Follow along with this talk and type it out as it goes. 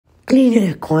Cleaning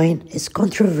a coin is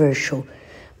controversial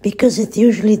because it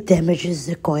usually damages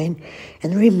the coin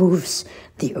and removes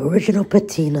the original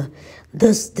patina,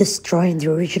 thus destroying the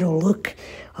original look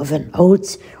of an old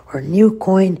or new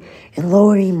coin and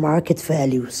lowering market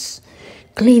values.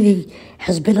 Cleaning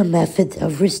has been a method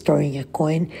of restoring a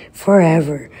coin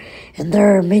forever, and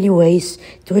there are many ways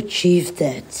to achieve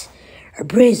that.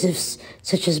 Abrasives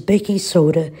such as baking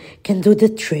soda can do the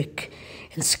trick,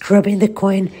 and scrubbing the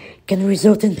coin can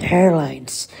result in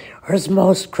hairlines or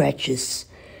small scratches.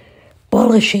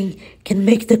 Polishing can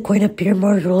make the coin appear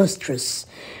more lustrous,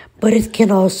 but it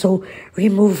can also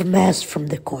remove mass from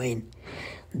the coin.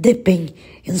 Dipping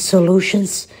in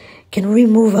solutions can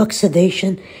remove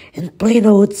oxidation, and plain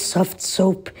old soft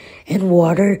soap and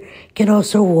water can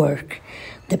also work,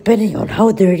 depending on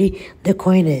how dirty the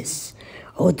coin is.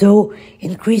 Although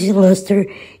increasing luster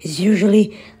is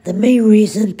usually the main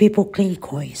reason people clean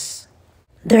coins.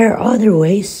 There are other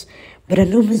ways, but a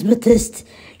numismatist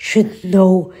should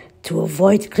know to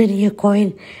avoid cleaning a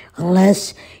coin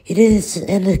unless it is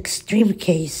an extreme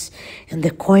case and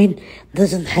the coin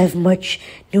doesn't have much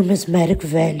numismatic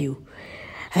value.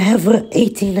 I have a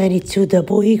 1892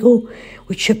 double eagle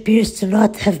which appears to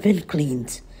not have been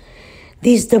cleaned.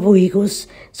 These double eagles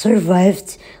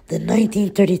survived the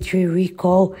 1933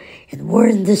 recall and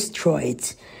weren't destroyed.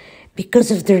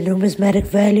 Because of their numismatic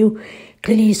value,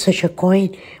 cleaning such a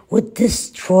coin would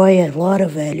destroy a lot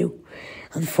of value.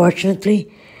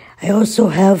 Unfortunately, I also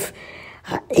have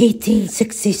a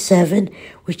 1867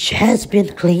 which has been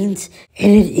cleaned,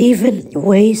 and it even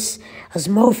weighs a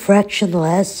small fraction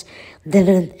less than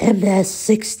an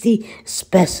MS-60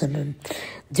 specimen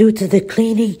due to the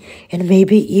cleaning and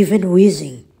maybe even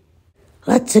wheezing.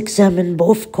 Let's examine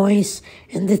both coins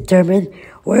and determine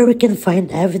where we can find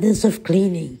evidence of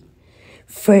cleaning.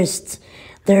 First,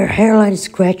 there are hairline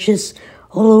scratches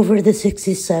all over the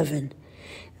 67.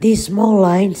 These small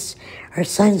lines are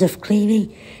signs of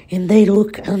cleaning and they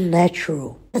look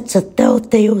unnatural. That's a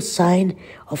telltale sign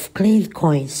of cleaned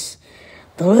coins.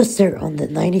 The luster on the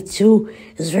 92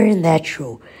 is very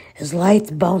natural, as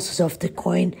light bounces off the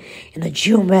coin in a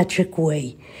geometric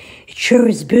way. It sure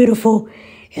is beautiful,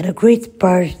 and a great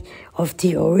part of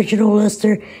the original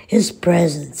luster is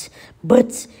present.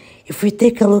 But if we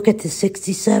take a look at the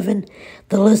 67,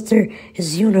 the luster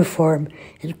is uniform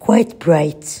and quite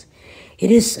bright. It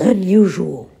is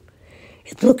unusual.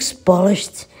 It looks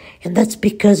polished, and that's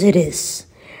because it is.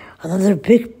 Another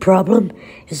big problem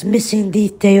is missing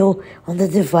detail on the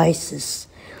devices.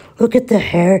 Look at the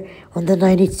hair on the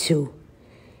 92.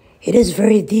 It is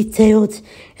very detailed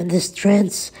and the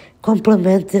strands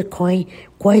complement the coin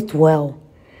quite well.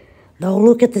 Now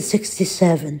look at the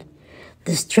 67.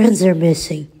 The strands are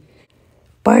missing.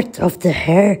 Part of the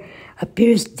hair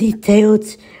appears detailed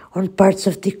on parts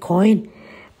of the coin,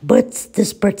 but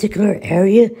this particular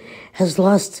area has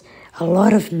lost a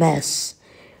lot of mass.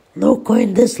 No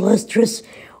coin this lustrous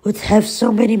would have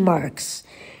so many marks.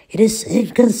 It is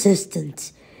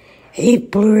inconsistent. A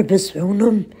pluribus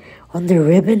unum on the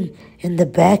ribbon in the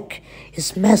back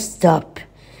is messed up.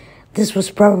 This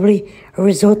was probably a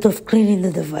result of cleaning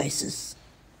the devices.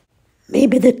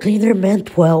 Maybe the cleaner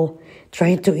meant well,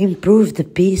 trying to improve the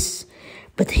piece,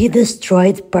 but he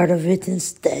destroyed part of it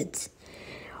instead.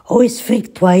 Always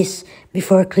think twice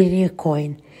before cleaning a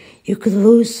coin. You could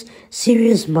lose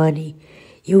serious money.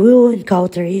 You will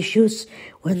encounter issues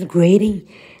when grading,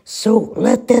 so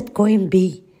let that coin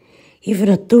be. Even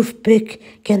a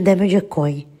toothpick can damage a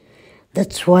coin.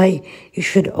 That's why you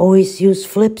should always use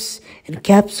flips and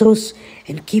capsules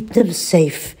and keep them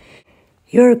safe.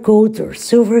 Your gold or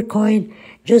silver coin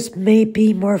just may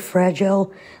be more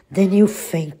fragile than you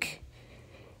think.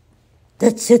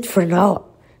 That's it for now.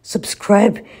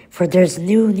 Subscribe for there's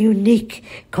new unique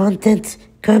content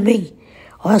coming.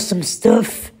 Awesome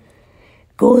stuff.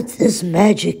 Gold is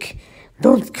magic.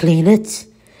 Don't clean it.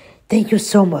 Thank you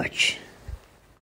so much.